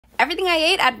everything I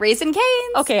ate at Raising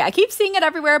Cane's. Okay, I keep seeing it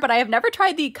everywhere, but I have never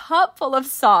tried the cup full of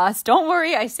sauce. Don't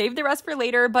worry, I saved the rest for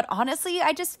later, but honestly,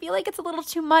 I just feel like it's a little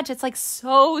too much. It's like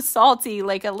so salty,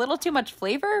 like a little too much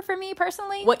flavor for me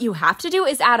personally. What you have to do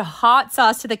is add hot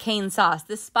sauce to the cane sauce.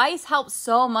 The spice helps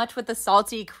so much with the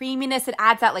salty creaminess. It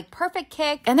adds that like perfect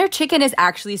kick, and their chicken is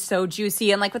actually so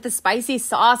juicy, and like with the spicy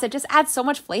sauce, it just adds so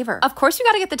much flavor. Of course, you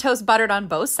gotta get the toast buttered on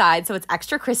both sides so it's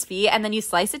extra crispy, and then you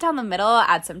slice it down the middle,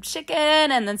 add some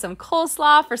chicken, and then some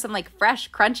coleslaw for some like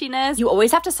fresh crunchiness. You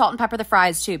always have to salt and pepper the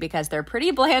fries too because they're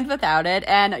pretty bland without it,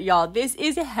 and y'all, this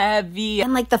is heavy.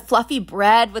 And like the fluffy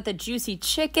bread with the juicy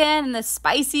chicken and the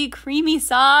spicy creamy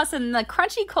sauce and the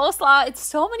crunchy coleslaw, it's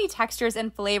so many textures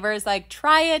and flavors. Like,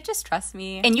 try it, just trust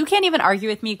me. And you can't even argue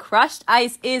with me, crushed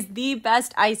ice is the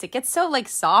best ice. It gets so like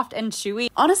soft and chewy.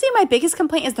 Honestly, my biggest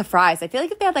complaint is the fries. I feel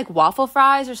like if they had like waffle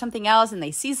fries or something else and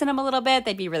they season them a little bit,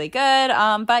 they'd be really good.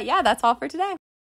 But yeah, that's all for today.